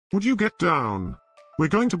Would you get down? We're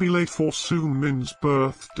going to be late for Su-Min's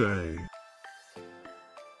birthday.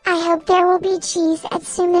 I hope there will be cheese at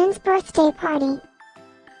Su-Min's birthday party.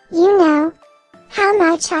 You know how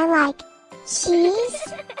much I like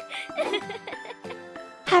cheese.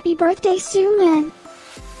 Happy birthday, Su-Min.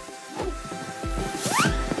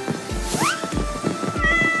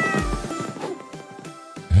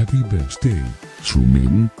 Happy birthday,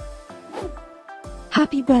 Су-мин.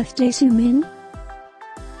 Happy birthday, Su-Min.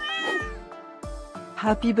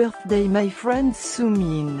 Happy birthday, my friend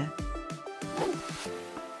Su-Min.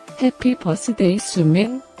 Happy birthday,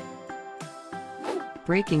 Su-Min.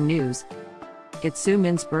 Breaking news. It's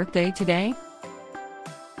Su-Min's birthday today.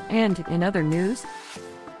 And in other news,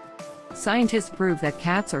 scientists prove that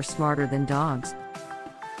cats are smarter than dogs.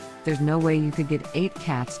 There's no way you could get 8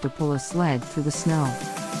 cats to pull a sled through the snow.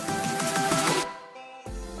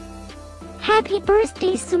 Happy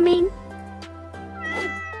birthday, Su-Min.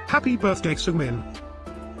 Happy birthday, Su-Min.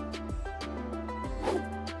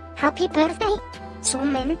 Happy birthday,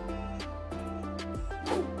 Su-Min.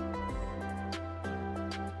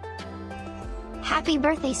 Happy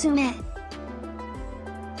birthday, Su-Min.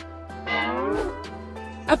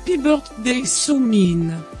 Happy birthday,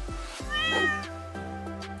 Su-Min.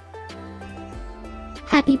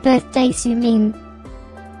 Happy birthday, Su-Min.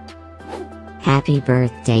 Happy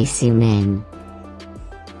birthday, Su-Min.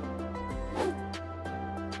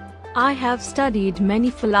 I have studied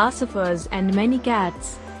many philosophers and many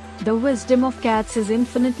cats. The wisdom of cats is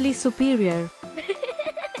infinitely superior.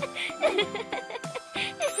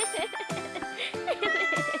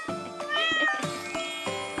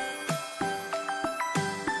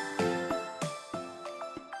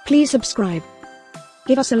 Please subscribe,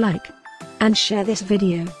 give us a like, and share this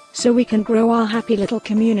video, so we can grow our happy little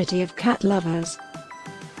community of cat lovers.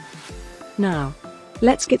 Now,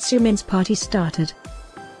 let's get Su-Min's party started.